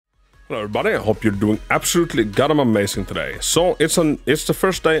Hello everybody, I hope you're doing absolutely goddamn amazing today. So it's the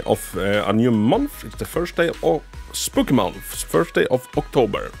first day of a new month. It's the first day of Spooky Month, first day of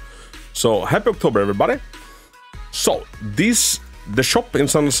October. So happy October everybody. So the shop in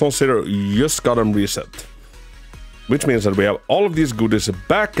Zenless Zone Zero just got them reset, which means that we have all of these goodies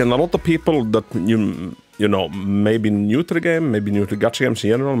back, and a lot of people that you know maybe new to the game, maybe new to gacha games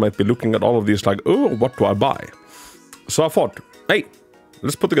in general, might be looking at all of these like, oh, what do I buy? So I thought, hey,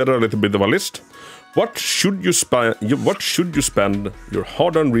 let's put together a little bit of a list. What should you spend your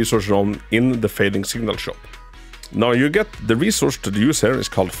hard-earned resources on in the Fading Signal shop? Now you get the resource to use here is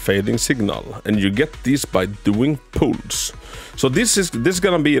called Fading Signal, and you get these by doing pulls. So this is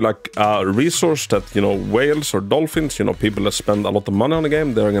gonna be like a resource that, you know, whales or dolphins, you know, people that spend a lot of money on the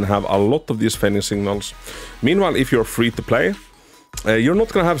game, they're gonna have a lot of these Fading Signals. Meanwhile, if you're free to play, you're not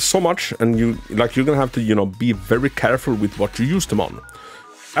gonna have so much, and you're gonna have to, you know, be very careful with what you use them on.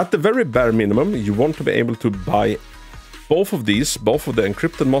 At the very bare minimum, you want to be able to buy both of these, both of the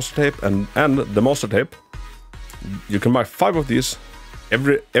encrypted master tape and the master tape. You can buy 5 of these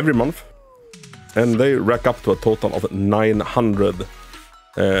every month, and they rack up to a total of 900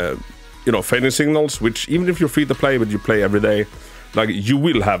 you know, Fading Signals, which even if you're free to play but you play every day, like, you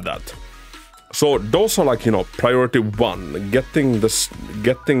will have that. So those are like, you know, priority 1, getting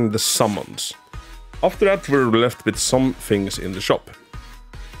the summons. After that, we're left with some things in the shop.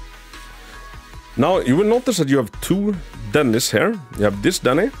 Now you will notice that you have 2 Dennis here. You have this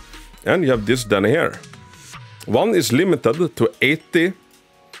Denny and you have this Denny here. One is limited to 80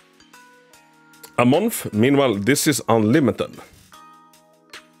 a month, meanwhile this is unlimited.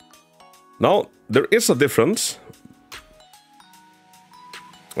 Now there is a difference,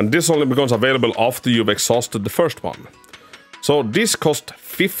 and this only becomes available after you've exhausted the first one. So this cost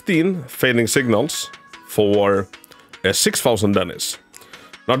 15 Fading Signals for 6,000 Dennis.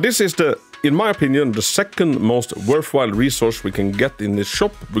 Now this is in my opinion, the second most worthwhile resource we can get in this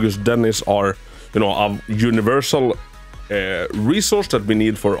shop, because Dennis are, you know, a universal resource that we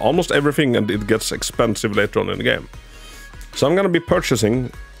need for almost everything, and it gets expensive later on in the game. So I'm gonna be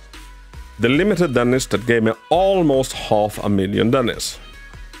purchasing the limited Dennis that gave me almost 500,000 Dennis.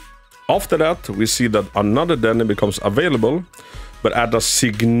 After that, we see that another Denny becomes available, but at a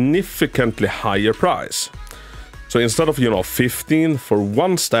significantly higher price. So instead of, you know, 15 for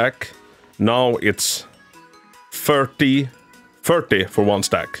 1 stack, now it's 30 for 1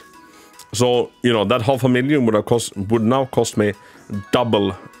 stack. So, you know, that 500,000 would now cost me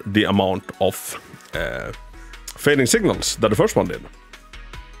double the amount of Fading Signals that the first one did.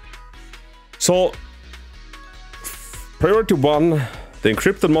 So priority 1, the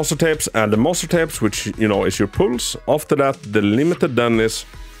encrypted master tapes and the master tapes, which, you know, is your pulls. After that, the limited Dennis.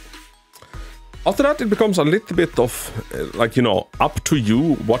 After that, it becomes a little bit of, like, you know, up to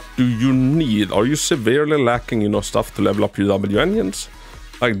you. What do you need? Are you severely lacking, you know, stuff to level up your W engines?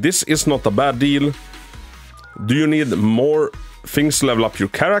 Like, this is not a bad deal. Do you need more things to level up your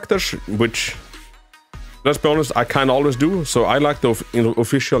characters? Which, let's be honest, I kind of always do. So I like the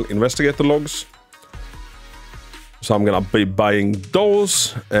official investigator logs. So I'm gonna be buying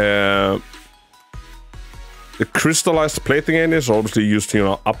those. The crystallized plating engines are obviously used to, you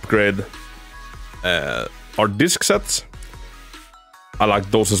know, upgrade our disc sets. I like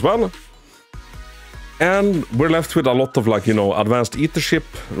those as well. And we're left with a lot of, like, you know, advanced ether ship,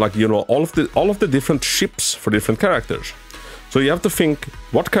 like, you know, all of the different ships for different characters. So you have to think,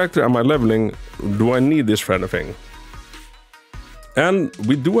 what character am I leveling? Do I need this for anything? And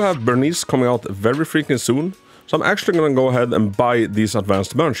we do have Bernice coming out very freaking soon. So I'm actually gonna go ahead and buy these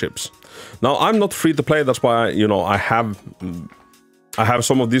advanced burn ships. Now I'm not free to play, that's why, you know, I have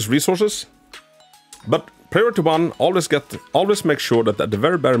some of these resources. But priority 1, always make sure that at the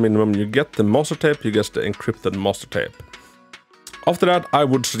very bare minimum you get the master tape, you get the encrypted master tape. After that, I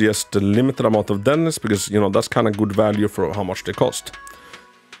would suggest the limited amount of Dennis, because, you know, that's kind of good value for how much they cost.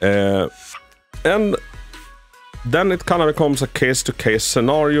 And then it kind of becomes a case-to-case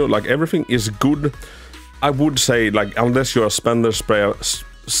scenario. Like, everything is good. I would say, like, unless you're a spender,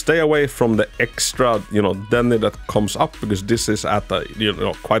 stay away from the extra, you know, Denny that comes up, because this is at a, you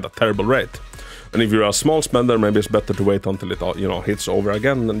know, quite a terrible rate. And if you're a small spender, maybe it's better to wait until it, you know, hits over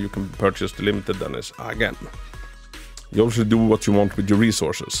again, and you can purchase the limited Dennis again. You obviously do what you want with your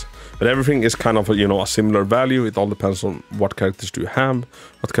resources, but everything is kind of a, you know, a similar value. It all depends on what characters do you have,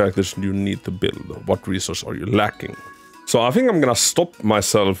 what characters do you need to build, what resource are you lacking. So I think I'm gonna stop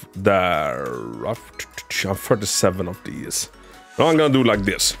myself there. I have 37 of these. Now I'm gonna do like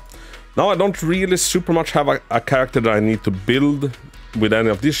this. Now I don't really super much have a character that I need to build with any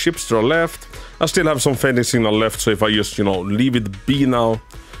of these ships that are left. I still have some Fading Signal left, so if I just, you know, leave it be now,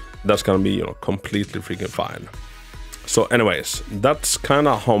 that's gonna be, you know, completely freaking fine. So anyways, that's kind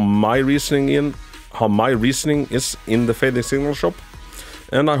of how my reasoning is in the fading signal shop,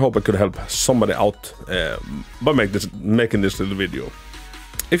 and I hope I could help somebody out by making this little video.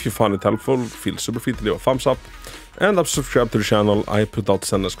 If you found it helpful, feel super free to leave a thumbs up and subscribe to the channel. I put out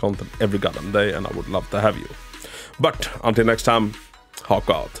Zenless content every goddamn day, and I would love to have you. But until next time,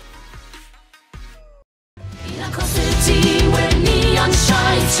 Hako out. Where neon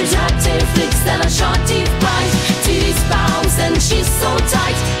shines, she's active, fixed and a short deep bite. Titties bounce and she's so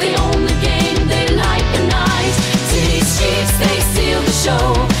tight. They own the game, they light the night. Titties cheeks, they steal the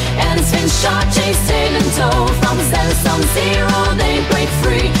show. And it's been shot, chase, tail and toe. From the Zenless Zone Zero, they break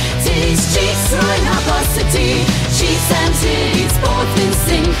free. Titties cheeks, ruin hypocity. Cheeks and titties, both in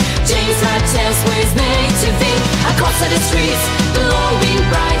sync. James had test ways made to think. Across the streets,